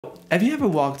Have you ever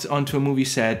walked onto a movie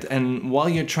set and while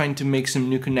you're trying to make some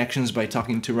new connections by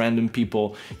talking to random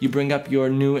people, you bring up your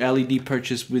new LED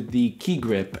purchase with the key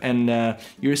grip and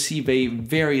you receive a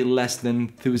very less than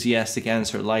enthusiastic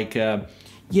answer like,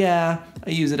 yeah, I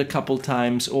use it a couple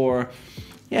times, or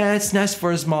yeah, it's nice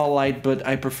for a small light, but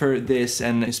I prefer this,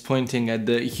 and is pointing at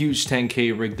the huge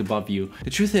 10K rigged above you.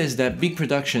 The truth is that big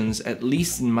productions, at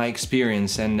least in my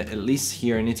experience and at least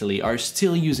here in Italy, are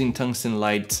still using tungsten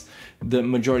lights the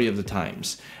majority of the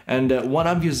times. And one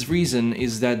obvious reason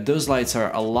is that those lights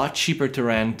are a lot cheaper to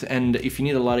rent, and if you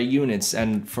need a lot of units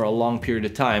and for a long period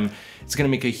of time, it's gonna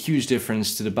make a huge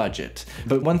difference to the budget.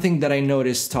 But one thing that I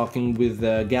noticed talking with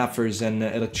gaffers and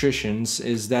electricians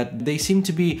is that they seem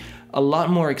to be a lot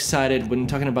more excited when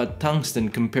talking about tungsten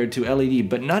compared to LED,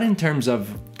 but not in terms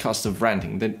of cost of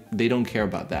renting, that they don't care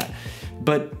about that,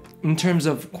 but in terms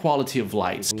of quality of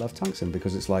lights. I love tungsten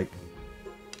because it's like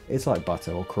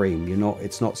butter or cream.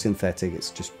 It's not synthetic, it's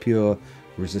just pure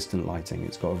resistant lighting.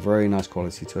 It's got a very nice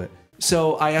quality to it.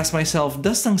 So I asked myself,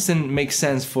 does tungsten make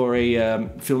sense for a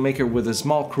filmmaker with a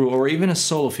small crew or even a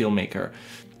solo filmmaker?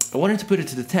 I wanted to put it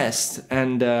to the test,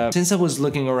 and since I was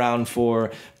looking around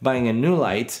for buying a new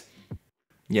light,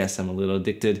 yes, I'm a little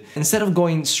addicted, instead of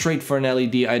going straight for an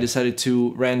LED, I decided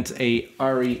to rent a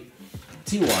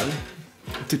RE-T1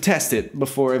 to test it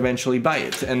before eventually buy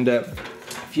it. And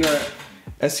if you're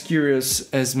as curious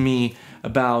as me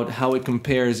about how it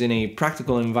compares in a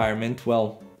practical environment,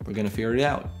 well, we're gonna figure it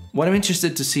out. What I'm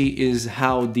interested to see is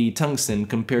how the tungsten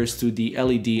compares to the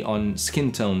LED on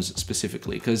skin tones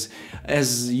specifically, because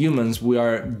as humans we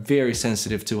are very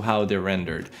sensitive to how they're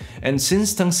rendered. And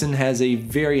since tungsten has a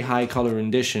very high color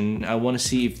rendition, I want to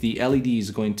see if the LED is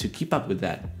going to keep up with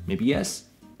that. Maybe yes,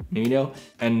 maybe no.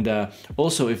 And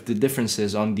also if the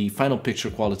differences on the final picture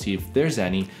quality, if there's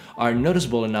any, are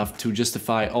noticeable enough to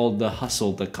justify all the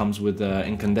hustle that comes with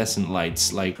incandescent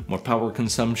lights, like more power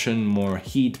consumption, more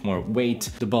heat, more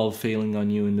weight, the bulb failing on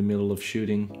you in the middle of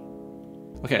shooting.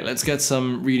 Okay, let's get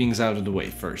some readings out of the way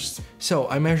first. So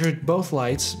I measured both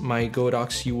lights, my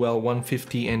Godox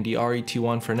UL150 and the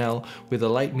RE-T1 Fresnel, with a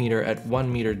light meter at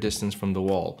 1 meter distance from the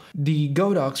wall. The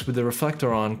Godox with the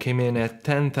reflector on came in at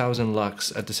 10,000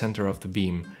 lux at the center of the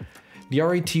beam. The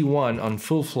RE-T1 on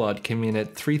full flood came in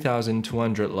at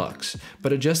 3,200 lux,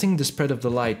 but adjusting the spread of the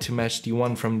light to match the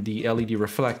one from the LED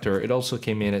reflector, it also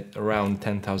came in at around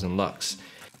 10,000 lux.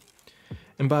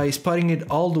 And by spotting it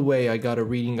all the way, I got a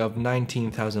reading of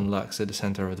 19,000 lux at the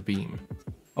center of the beam.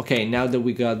 Okay, now that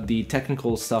we got the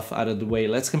technical stuff out of the way,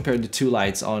 let's compare the two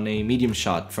lights on a medium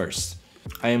shot first.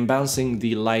 I am bouncing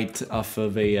the light off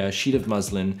of a sheet of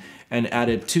muslin and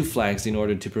added 2 flags in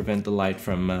order to prevent the light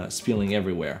from spilling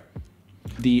everywhere.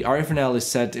 The RE Fresnel is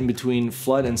set in between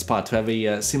flood and spot to have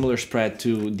a similar spread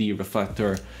to the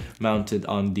reflector mounted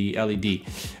on the LED.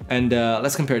 And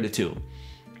let's compare the two.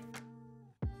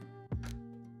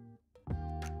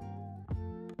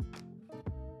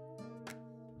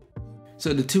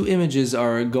 So the two images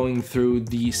are going through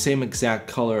the same exact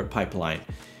color pipeline.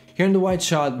 Here in the wide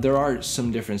shot there are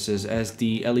some differences, as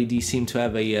the LED seem to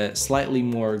have a slightly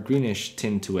more greenish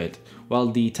tint to it,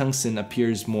 while the tungsten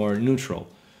appears more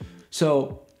neutral.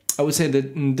 So I would say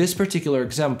that in this particular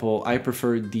example I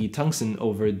prefer the tungsten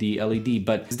over the LED,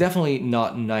 but it's definitely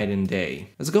not night and day.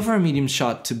 Let's go for a medium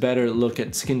shot to better look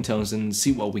at skin tones and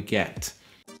see what we get.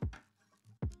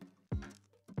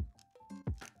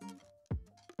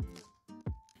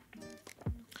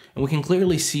 And we can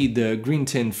clearly see the green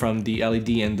tint from the LED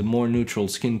and the more neutral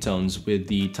skin tones with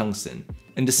the tungsten.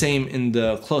 And the same in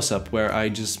the close-up, where I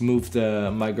just moved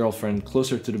my girlfriend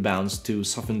closer to the bounce to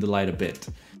soften the light a bit.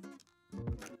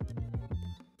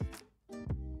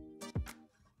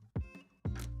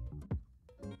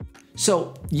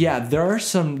 So yeah, there are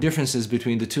some differences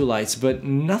between the two lights, but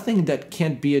nothing that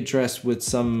can't be addressed with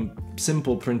some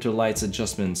simple printer lights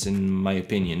adjustments in my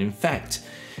opinion. In fact,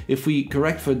 if we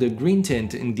correct for the green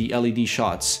tint in the LED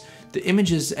shots, the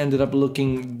images ended up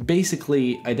looking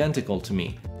basically identical to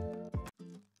me.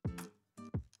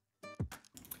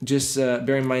 Just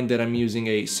bear in mind that I'm using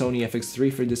a Sony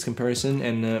FX3 for this comparison,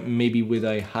 and maybe with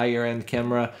a higher end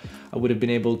camera I would have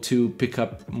been able to pick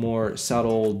up more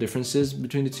subtle differences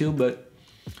between the two, but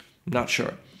not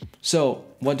sure. So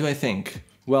what do I think?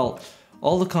 Well,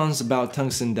 all the cons about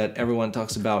tungsten that everyone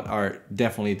talks about are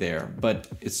definitely there, but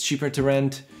it's cheaper to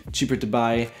rent, cheaper to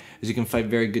buy, as you can find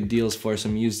very good deals for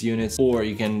some used units, or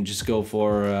you can just go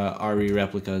for RE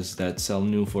replicas that sell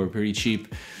new for pretty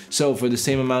cheap. So for the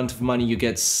same amount of money you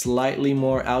get slightly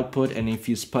more output, and if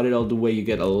you spud it all the way you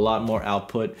get a lot more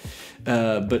output,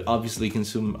 but obviously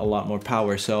consume a lot more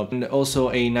power. So, and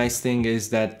also a nice thing is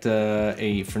that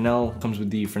a Fresnel comes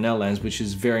with the Fresnel lens, which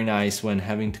is very nice when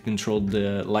having to control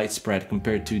the light spread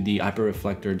compared to the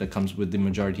hyperreflector that comes with the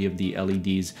majority of the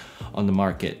LEDs on the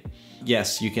market.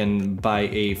 Yes, you can buy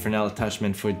a Fresnel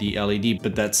attachment for the LED,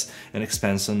 but that's an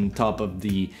expense on top of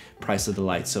the price of the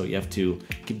light, so you have to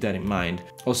keep that in mind.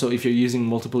 Also, if you're using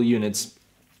multiple units,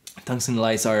 tungsten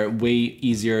lights are way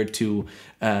easier to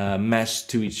match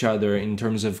to each other in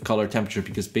terms of color temperature,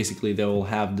 because basically they will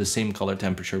have the same color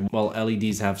temperature, while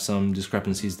LEDs have some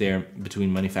discrepancies there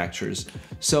between manufacturers.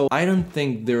 So I don't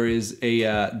think there is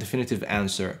a definitive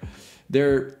answer.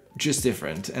 They're just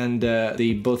different, and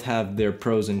they both have their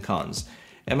pros and cons.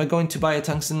 Am I going to buy a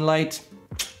tungsten light?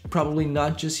 Probably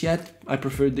not just yet. I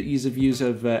prefer the ease of use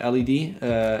of LED,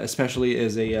 especially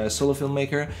as a solo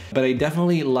filmmaker, but I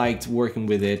definitely liked working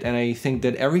with it, and I think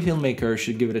that every filmmaker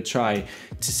should give it a try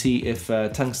to see if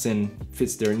tungsten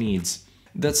fits their needs.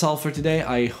 That's all for today.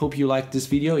 I hope you liked this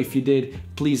video. If you did,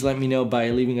 please let me know by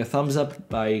leaving a thumbs up,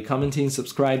 by commenting,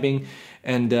 subscribing,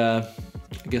 and I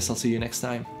guess I'll see you next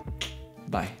time.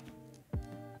 Bye.